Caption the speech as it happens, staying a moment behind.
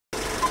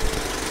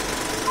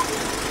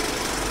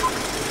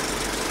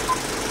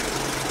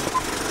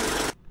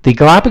The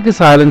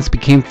Galápagos Islands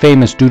became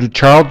famous due to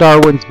Charles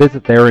Darwin's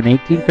visit there in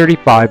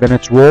 1835 and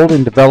its role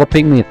in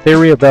developing the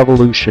theory of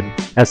evolution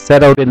as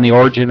set out in The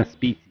Origin of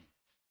Species.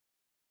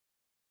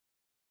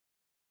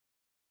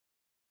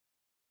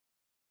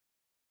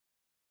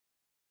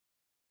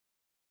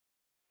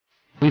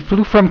 We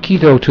flew from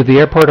Quito to the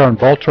airport on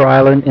Baltra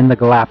Island in the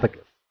Galápagos.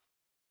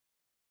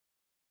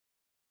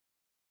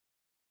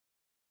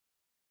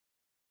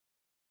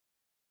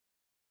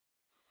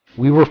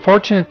 We were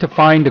fortunate to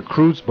find a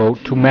cruise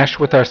boat to mesh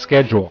with our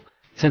schedule,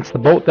 since the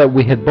boat that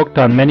we had booked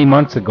on many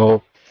months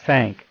ago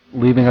sank,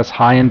 leaving us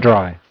high and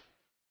dry.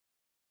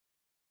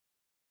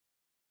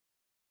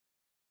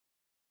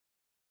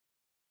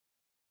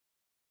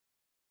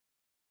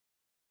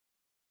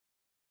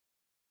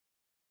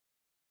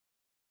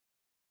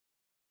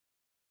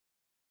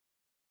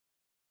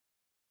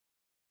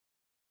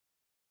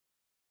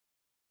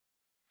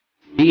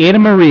 The Aida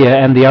Maria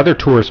and the other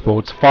tourist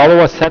boats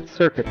follow a set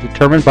circuit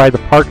determined by the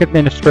park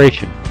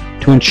administration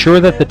to ensure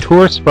that the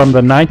tourists from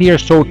the 90 or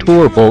so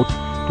tour boats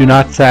do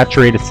not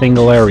saturate a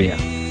single area.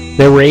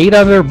 There were 8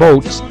 other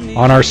boats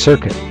on our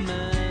circuit.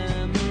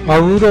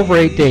 Our route over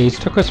 8 days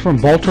took us from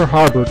Baltra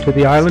Harbour to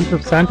the islands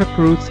of Santa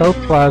Cruz, South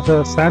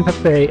Plaza, Santa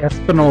Fe,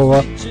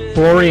 Española,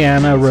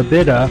 Floreanna,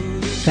 Rábida,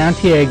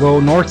 Santiago,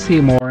 North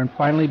Seymour, and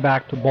finally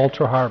back to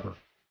Baltra Harbour.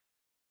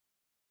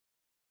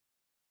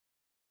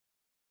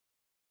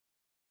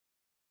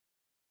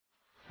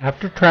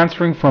 After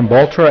transferring from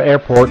Baltra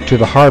Airport to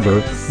the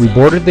harbour, we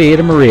boarded the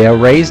Aida Maria,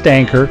 raised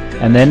anchor,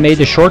 and then made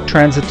a short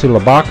transit to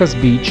Galápagos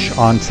Beach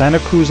on Santa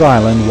Cruz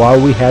Island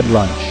while we had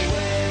lunch.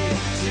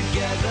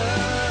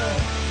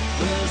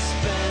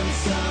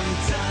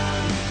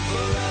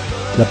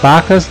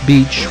 Galápagos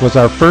Beach was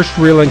our first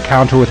real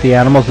encounter with the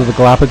animals of the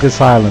Galápagos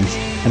Islands,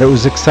 and it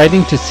was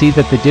exciting to see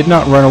that they did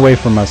not run away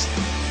from us.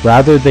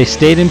 Rather, they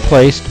stayed in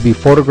place to be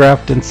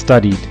photographed and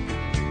studied.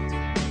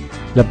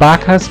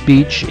 Galápagos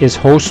Beach is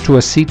host to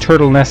a sea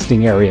turtle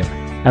nesting area,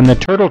 and the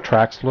turtle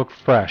tracks look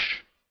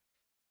fresh.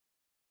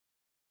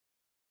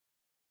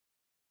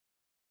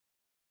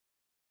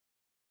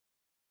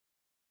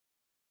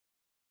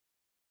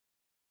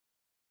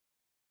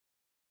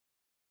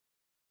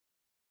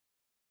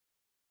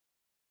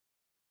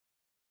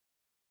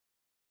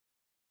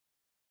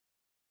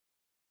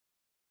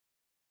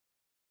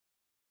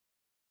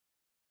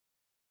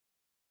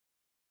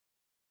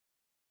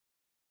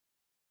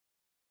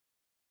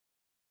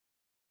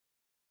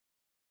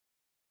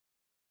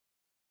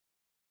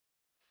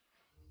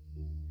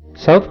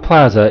 South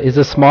Plaza is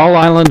a small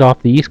island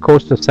off the east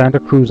coast of Santa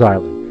Cruz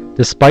Island.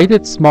 Despite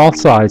its small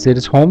size, it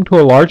is home to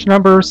a large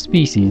number of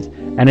species,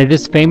 and it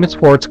is famous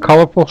for its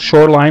colorful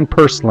shoreline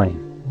purslane.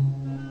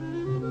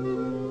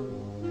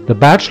 The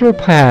Bachelor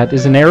Pad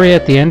is an area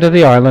at the end of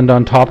the island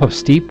on top of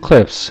steep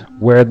cliffs,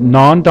 where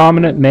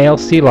non-dominant male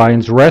sea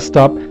lions rest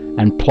up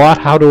and plot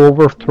how to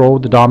overthrow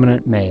the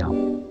dominant male.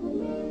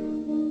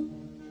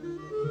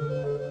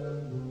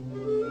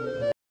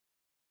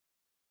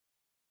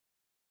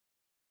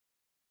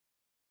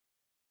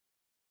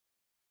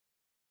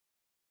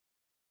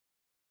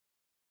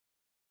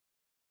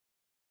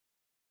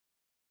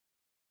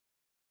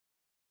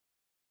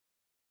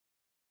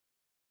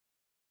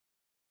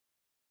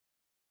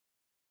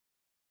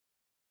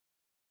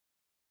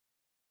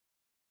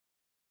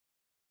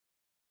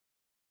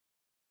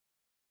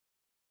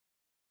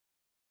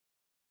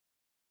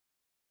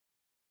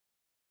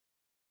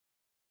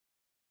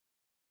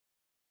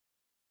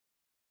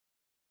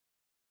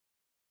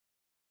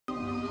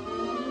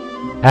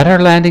 At our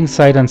landing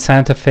site on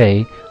Santa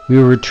Fe,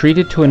 we were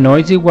treated to a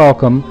noisy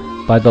welcome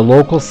by the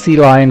local sea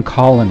lion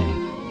colony.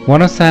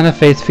 One of Santa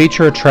Fe's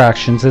feature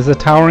attractions is a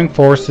towering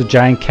forest of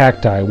giant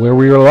cacti, where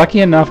we were lucky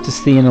enough to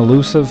see an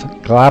elusive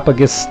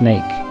Galapagos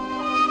snake.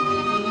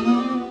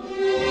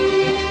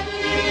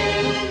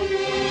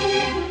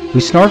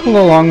 We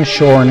snorkeled along the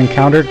shore and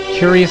encountered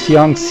curious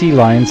young sea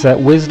lions that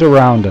whizzed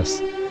around us.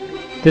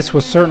 This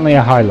was certainly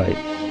a highlight.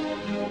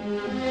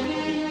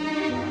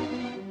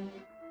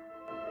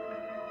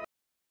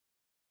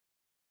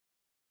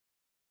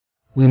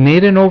 We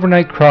made an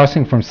overnight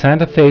crossing from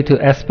Santa Fe to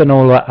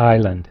Española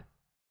Island.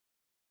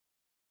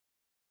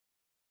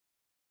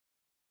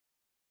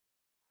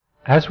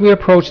 As we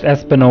approached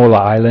Española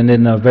Island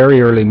in the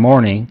very early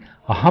morning,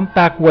 a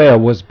humpback whale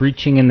was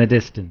breaching in the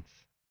distance.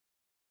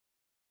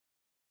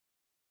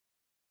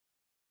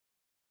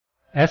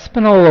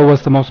 Española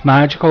was the most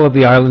magical of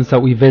the islands that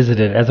we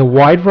visited, as a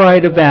wide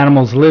variety of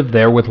animals lived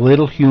there with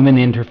little human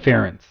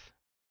interference.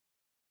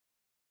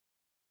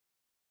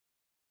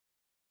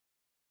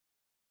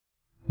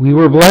 We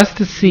were blessed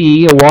to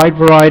see a wide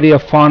variety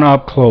of fauna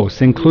up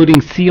close, including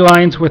sea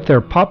lions with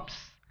their pups,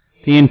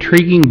 the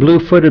intriguing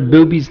blue-footed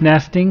boobies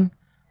nesting,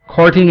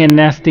 courting and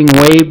nesting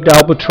waved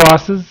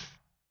albatrosses,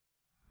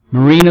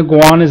 marine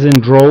iguanas in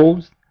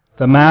droves,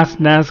 the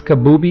masked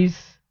Nazca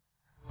boobies,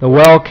 the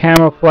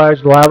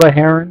well-camouflaged lava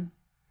heron,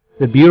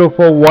 the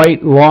beautiful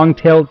white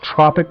long-tailed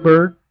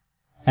tropicbird,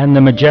 and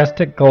the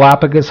majestic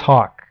Galápagos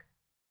Hawk.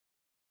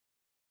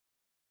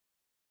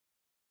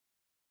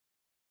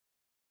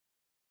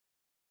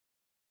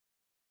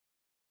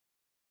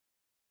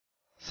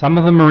 Some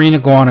of the marine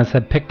iguanas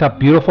had picked up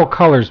beautiful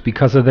colors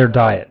because of their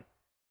diet.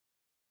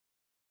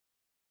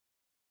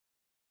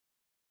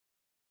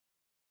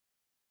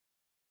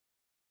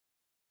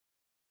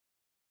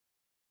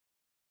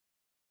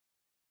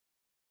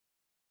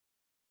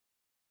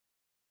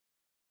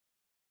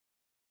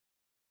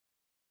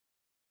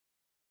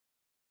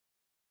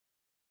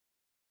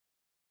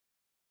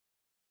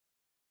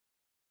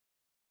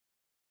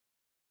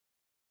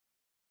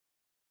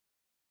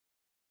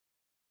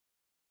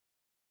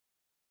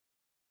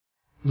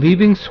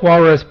 Leaving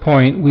Suarez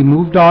Point, we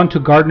moved on to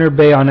Gardner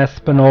Bay on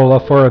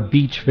Española for a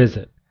beach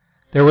visit.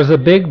 There was a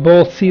big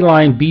bull sea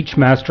lion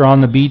beachmaster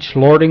on the beach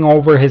lording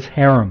over his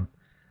harem.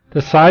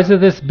 The size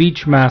of this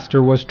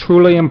beachmaster was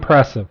truly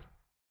impressive.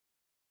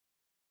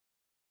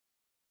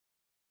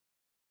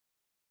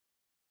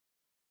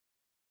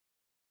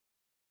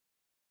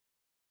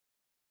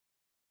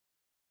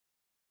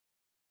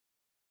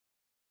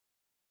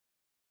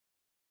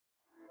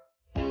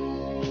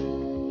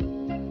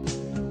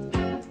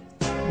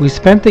 We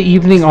spent the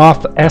evening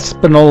off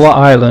Española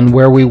Island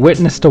where we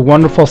witnessed a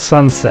wonderful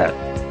sunset.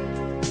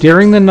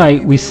 During the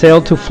night we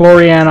sailed to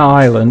Floreanna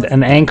Island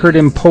and anchored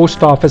in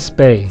Post Office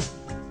Bay.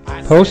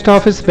 Post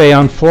Office Bay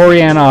on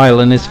Floreanna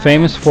Island is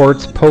famous for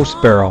its post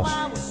barrel.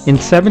 In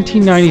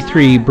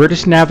 1793,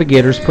 British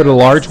navigators put a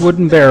large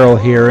wooden barrel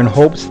here in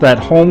hopes that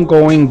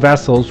home-going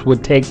vessels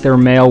would take their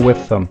mail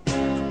with them.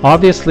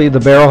 Obviously the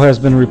barrel has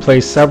been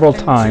replaced several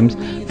times,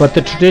 but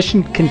the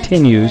tradition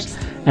continues,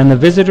 and the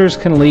visitors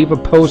can leave a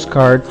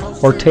postcard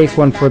or take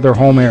one for their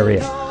home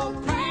area.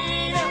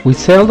 We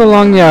sailed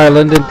along the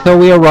island until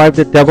we arrived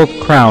at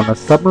Devil's Crown, a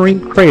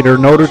submarine crater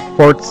noted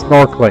for its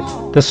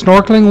snorkeling. The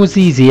snorkeling was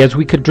easy as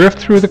we could drift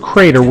through the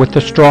crater with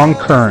the strong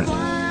current.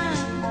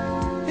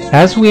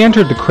 As we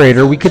entered the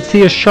crater, we could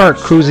see a shark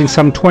cruising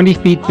some 20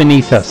 feet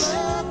beneath us.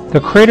 The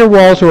crater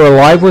walls were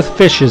alive with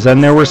fishes,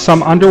 and there were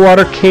some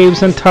underwater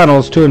caves and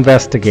tunnels to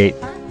investigate.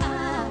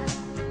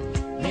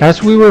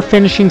 As we were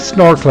finishing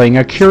snorkeling,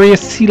 a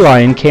curious sea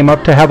lion came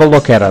up to have a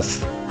look at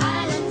us.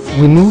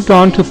 We moved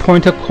on to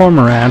Point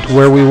Cormorant,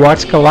 where we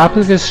watched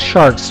Galápagos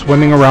sharks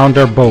swimming around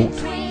our boat.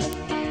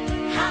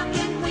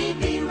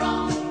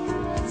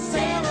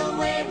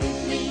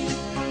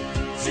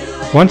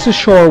 Once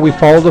ashore, we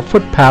followed a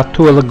footpath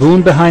to a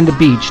lagoon behind the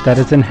beach that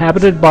is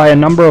inhabited by a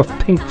number of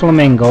pink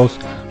flamingos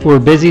who are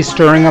busy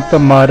stirring up the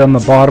mud on the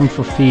bottom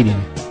for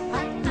feeding.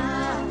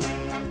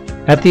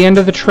 At the end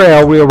of the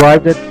trail, we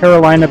arrived at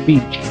Carolina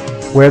Beach,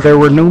 where there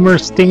were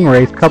numerous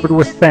stingrays covered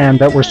with sand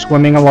that were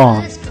swimming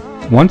along.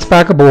 Once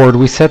back aboard,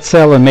 we set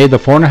sail and made the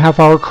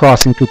 4.5-hour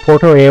crossing to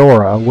Puerto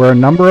Ayora, where a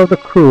number of the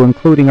crew,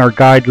 including our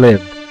guide,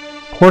 lived.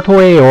 Puerto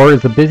Ayora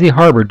is a busy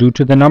harbor due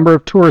to the number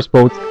of tourist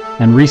boats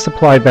and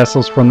resupply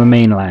vessels from the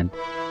mainland.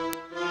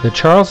 The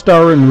Charles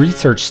Darwin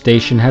Research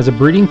Station has a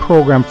breeding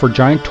program for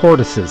giant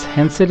tortoises,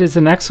 hence it is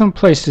an excellent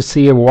place to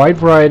see a wide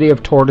variety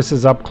of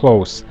tortoises up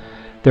close.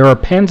 There are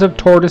pens of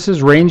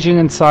tortoises ranging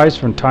in size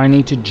from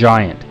tiny to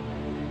giant.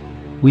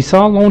 We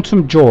saw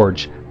Lonesome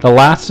George, the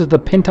last of the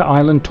Pinta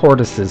Island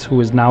tortoises,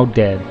 who is now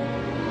dead.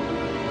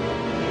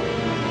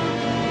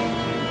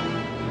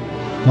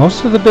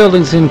 Most of the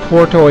buildings in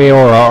Puerto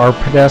Ayora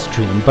are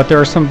pedestrian, but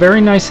there are some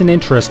very nice and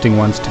interesting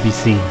ones to be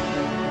seen.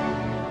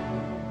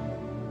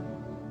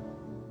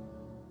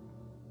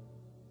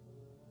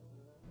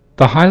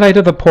 The highlight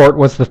of the port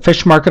was the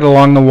fish market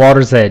along the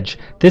water's edge.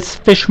 This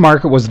fish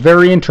market was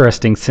very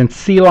interesting since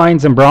sea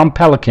lions and brown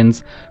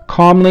pelicans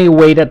calmly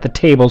wait at the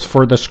tables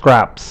for the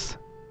scraps.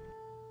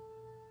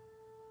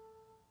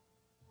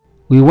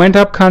 We went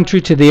up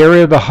country to the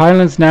area of the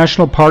Highlands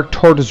National Park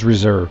Tortoise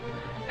Reserve.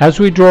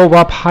 As we drove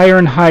up higher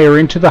and higher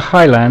into the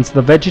highlands,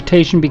 the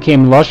vegetation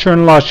became lusher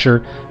and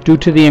lusher due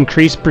to the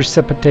increased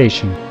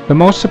precipitation. The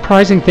most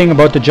surprising thing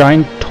about the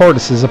giant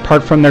tortoises,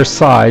 apart from their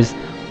size,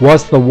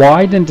 was the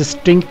wide and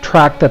distinct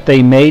track that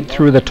they made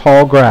through the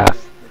tall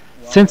grass.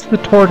 Since the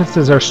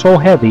tortoises are so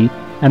heavy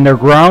and their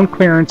ground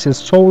clearance is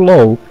so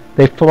low,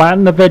 they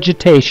flatten the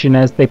vegetation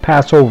as they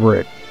pass over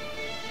it.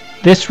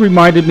 This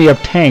reminded me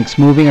of tanks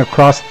moving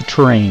across the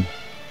terrain.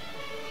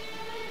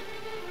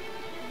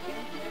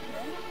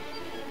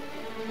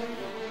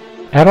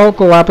 Adult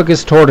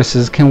Galápagos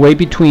tortoises can weigh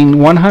between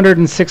 100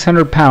 and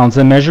 600 pounds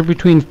and measure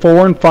between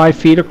 4 and 5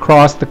 feet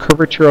across the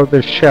curvature of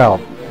their shell.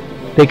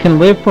 They can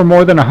live for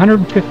more than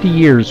 150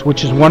 years,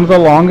 which is one of the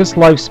longest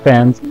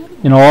lifespans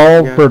in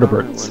all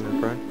vertebrates.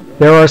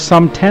 There are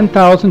some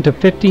 10,000 to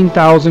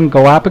 15,000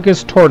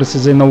 Galápagos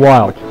tortoises in the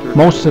wild,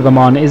 most of them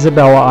on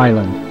Isabella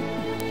Island.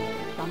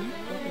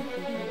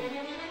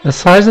 The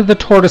size of the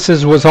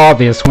tortoises was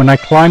obvious when I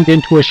climbed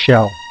into a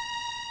shell.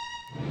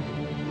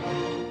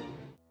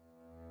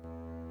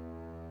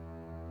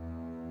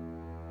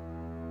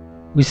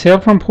 We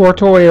sailed from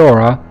Puerto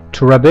Ayora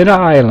to Rábida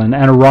Island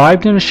and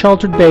arrived in a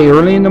sheltered bay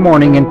early in the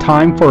morning in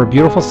time for a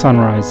beautiful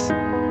sunrise.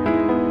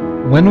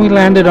 When we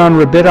landed on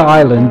Rábida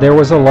Island, there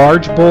was a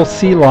large bull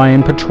sea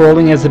lion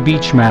patrolling as a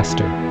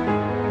beachmaster.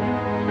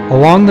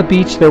 Along the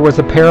beach there was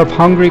a pair of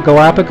hungry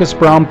Galápagos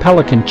brown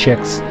pelican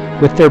chicks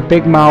with their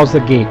big mouths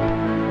agape.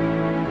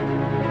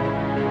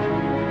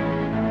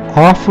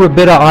 Off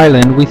Rábida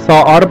Island, we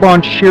saw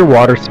Audubon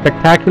shearwater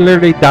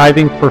spectacularly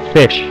diving for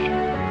fish.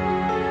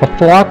 A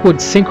flock would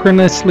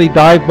synchronously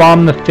dive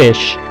bomb the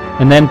fish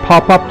and then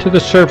pop up to the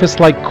surface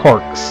like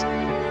corks.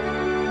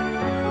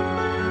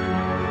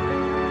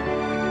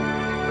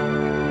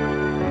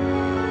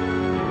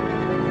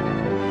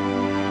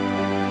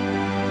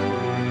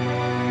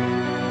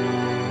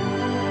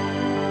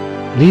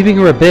 Leaving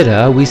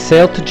Rábida, we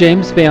sailed to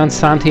James Bay on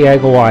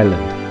Santiago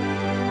Island.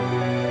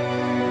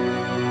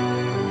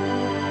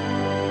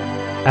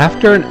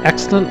 After an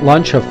excellent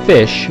lunch of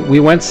fish,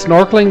 we went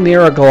snorkeling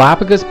near a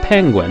Galápagos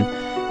penguin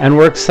and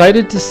were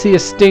excited to see a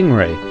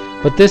stingray,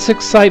 but this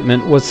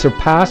excitement was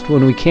surpassed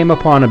when we came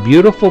upon a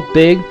beautiful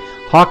big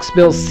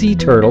hawksbill sea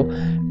turtle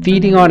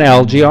feeding on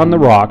algae on the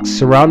rocks,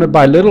 surrounded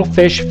by little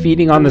fish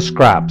feeding on the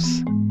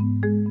scraps.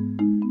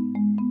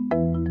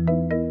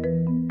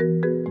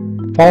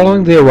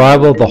 Following the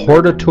arrival of the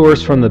horde of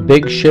tourists from the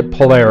big ship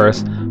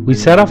Polaris, we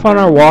set off on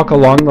our walk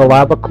along the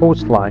lava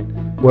coastline,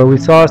 where we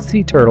saw a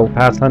sea turtle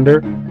pass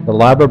under the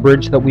lava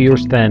bridge that we were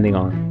standing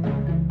on.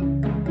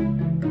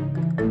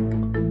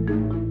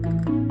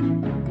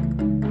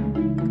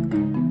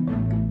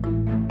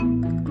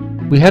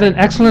 We had an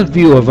excellent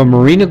view of a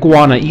marine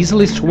iguana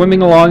easily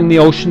swimming along the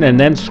ocean and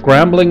then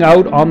scrambling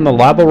out on the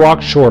lava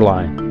rock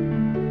shoreline.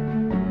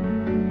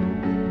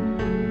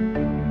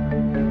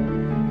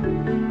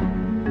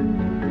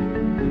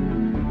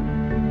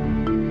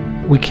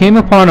 We came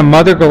upon a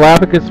mother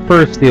Galapagos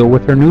fur seal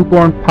with her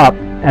newborn pup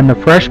and the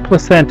fresh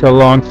placenta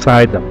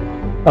alongside them.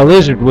 A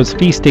lizard was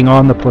feasting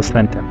on the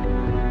placenta.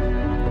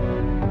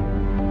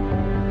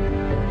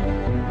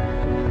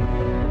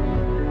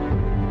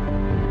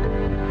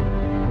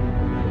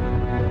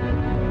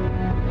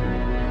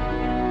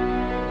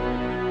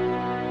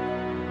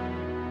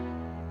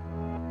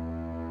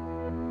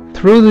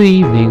 Through the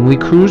evening, we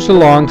cruised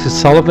along to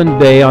Sullivan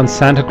Bay on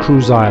Santa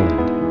Cruz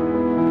Island.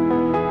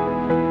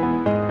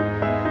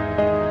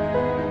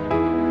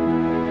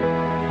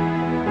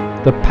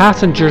 The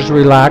passengers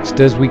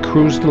relaxed as we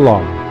cruised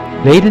along.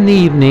 Late in the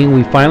evening,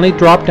 we finally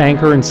dropped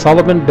anchor in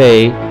Sullivan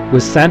Bay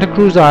with Santa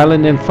Cruz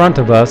Island in front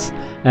of us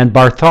and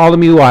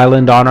Bartholomew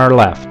Island on our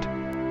left.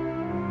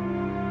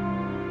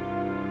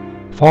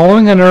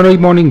 Following an early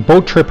morning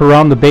boat trip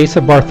around the base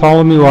of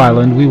Bartholomew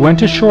Island, we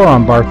went ashore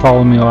on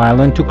Bartholomew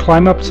Island to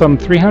climb up some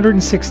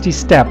 360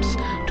 steps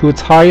to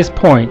its highest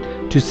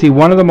point to see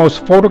one of the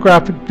most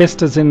photographic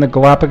vistas in the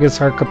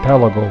Galápagos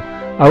archipelago,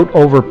 out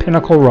over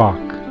Pinnacle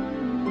Rock.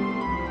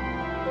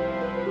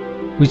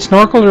 We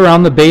snorkeled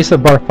around the base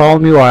of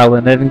Bartholomew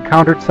Island and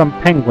encountered some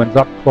penguins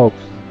up close.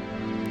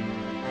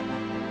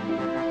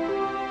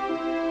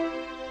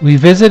 We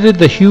visited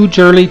the huge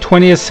early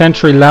 20th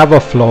century lava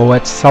flow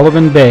at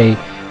Sullivan Bay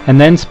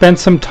and then spent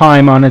some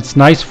time on its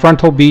nice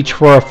frontal beach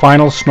for a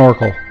final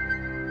snorkel.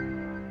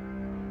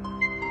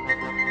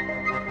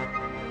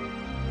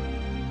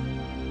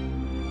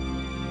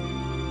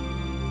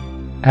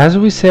 As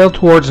we sailed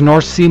towards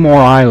North Seymour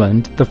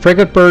Island, the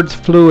frigate birds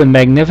flew in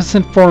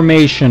magnificent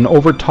formation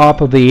over top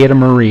of the Aida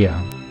Maria.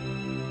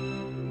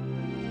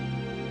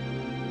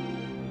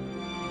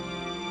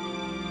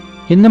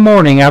 In the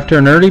morning, after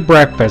an early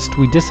breakfast,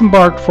 we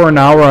disembarked for an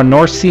hour on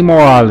North Seymour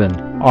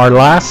Island, our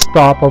last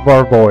stop of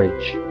our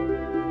voyage.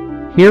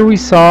 Here we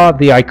saw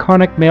the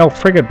iconic male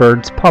frigate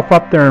birds puff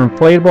up their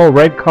inflatable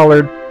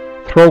red-colored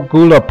throat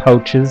gula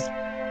pouches,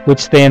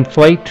 which they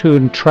inflate to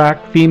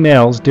attract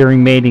females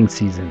during mating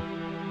season.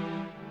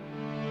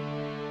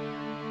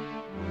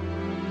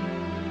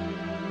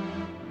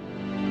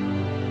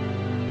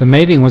 The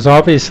mating was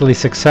obviously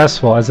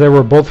successful, as there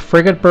were both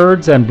frigate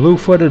birds and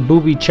blue-footed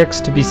booby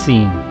chicks to be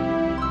seen.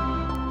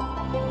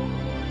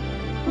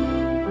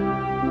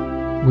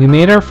 We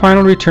made our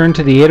final return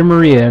to the Aida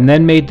Maria and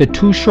then made the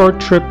two-short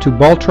trip to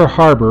Baltra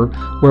Harbour,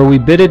 where we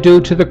bid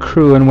adieu to the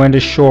crew and went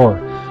ashore.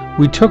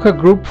 We took a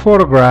group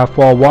photograph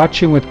while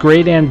watching with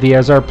great envy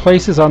as our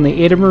places on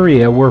the Aida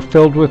Maria were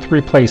filled with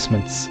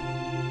replacements.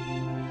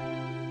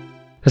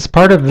 As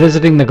part of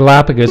visiting the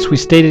Galápagos, we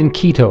stayed in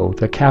Quito,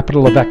 the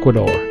capital of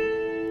Ecuador.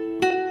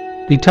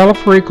 The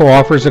Teleférico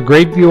offers a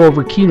great view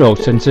over Quito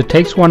since it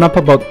takes one up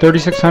about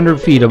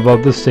 3,600 feet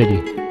above the city.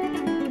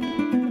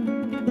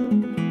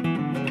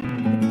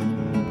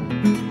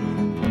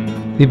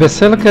 The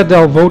Basilica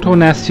del Voto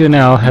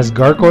Nacional has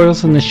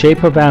gargoyles in the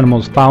shape of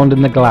animals found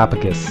in the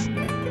Galápagos.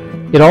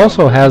 It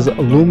also has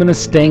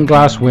luminous stained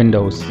glass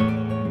windows.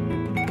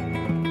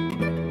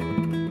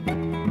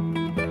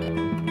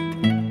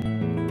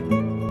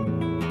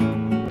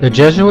 The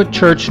Jesuit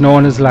church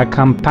known as La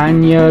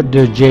Campaña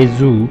de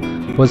Jesús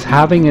was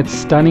having its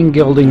stunning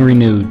gilding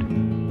renewed.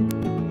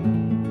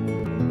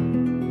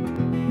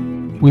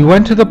 We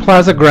went to the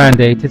Plaza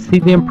Grande to see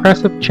the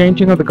impressive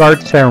changing of the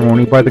guard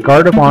ceremony by the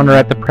Guard of Honor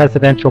at the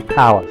Presidential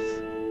Palace.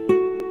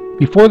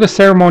 Before the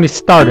ceremony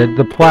started,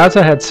 the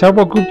plaza had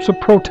several groups of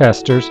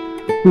protesters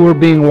who were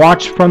being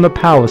watched from the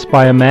palace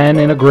by a man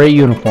in a gray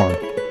uniform.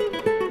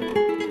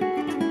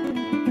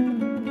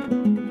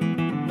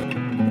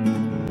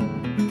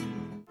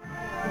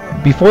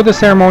 Before the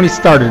ceremony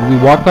started, we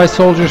walked by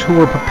soldiers who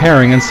were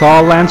preparing and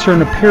saw a lancer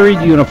in a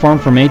period uniform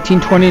from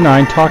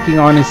 1829 talking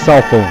on his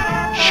cell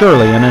phone.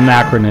 Surely an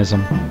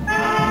anachronism.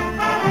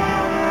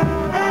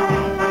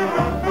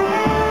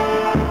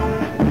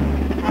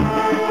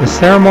 The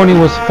ceremony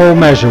was full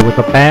measure with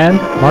a band,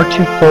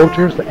 marching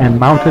soldiers, and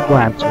mounted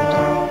lancers.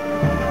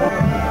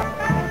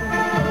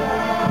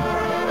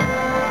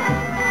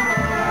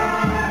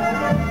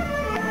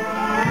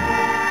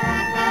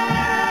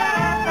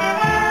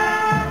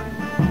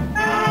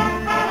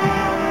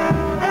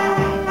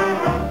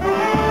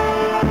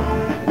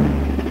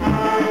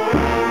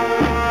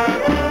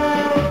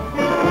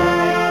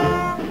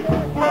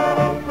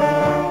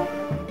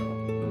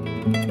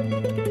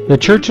 The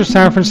Church of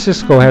San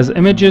Francisco has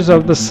images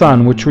of the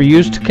sun which were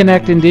used to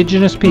connect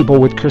indigenous people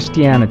with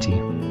Christianity.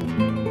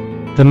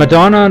 The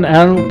Madonna on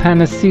El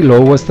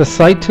Panecillo was the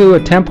site to a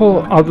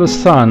temple of the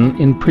sun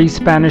in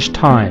pre-Spanish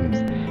times.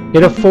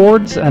 It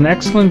affords an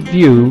excellent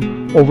view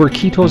over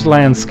Quito's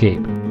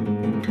landscape.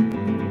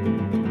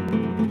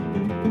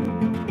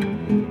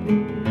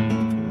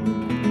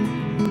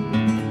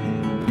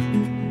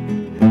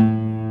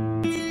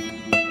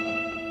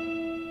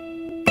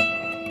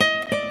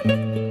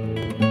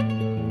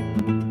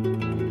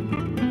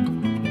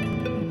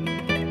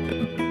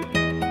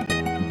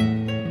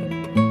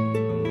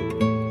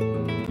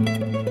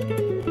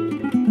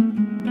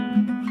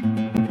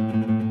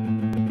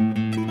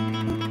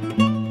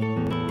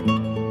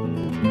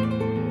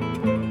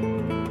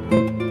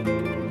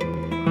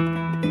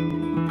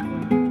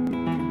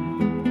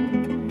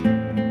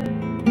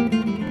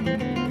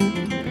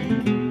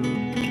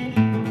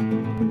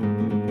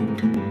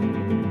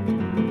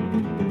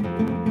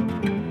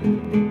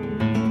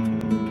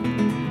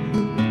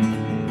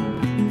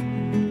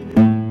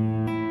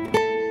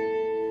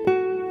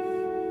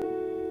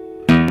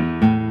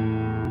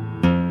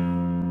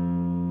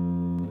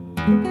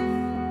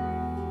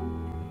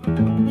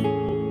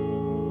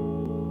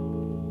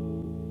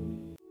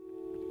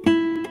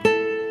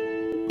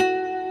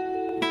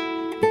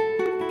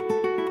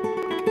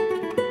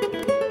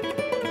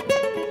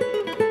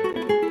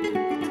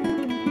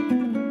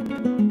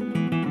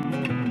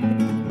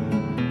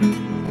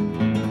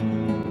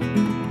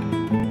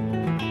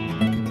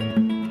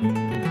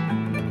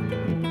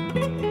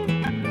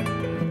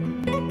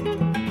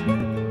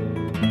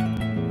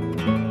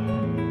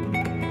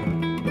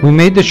 We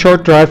made the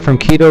short drive from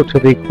Quito to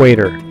the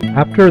equator.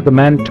 After the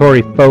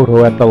mandatory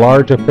photo at the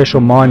large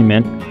official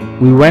monument,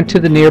 we went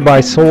to the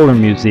nearby Solar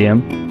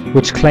Museum,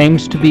 which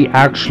claims to be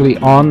actually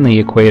on the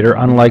equator,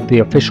 unlike the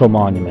official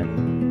monument.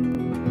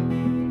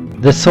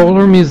 The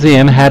Solar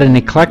Museum had an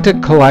eclectic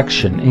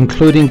collection,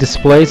 including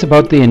displays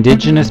about the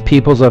indigenous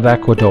peoples of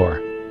Ecuador.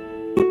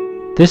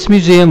 This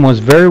museum was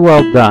very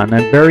well done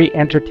and very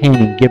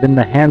entertaining given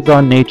the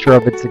hands-on nature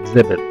of its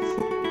exhibits.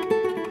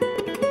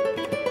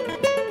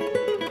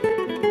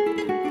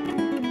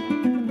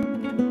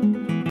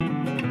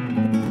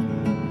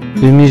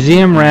 The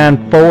museum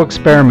ran full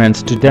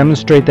experiments to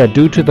demonstrate that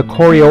due to the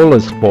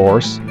Coriolis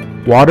force,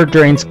 water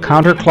drains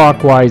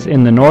counterclockwise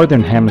in the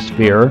northern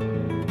hemisphere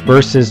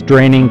versus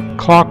draining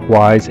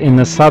clockwise in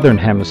the southern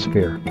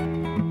hemisphere.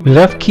 We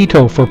left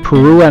Quito for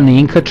Peru and the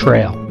Inca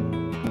Trail.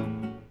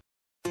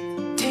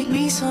 Take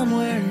me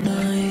somewhere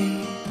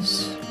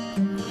nice,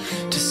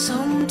 to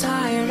some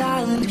tired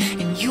island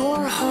in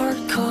your heart.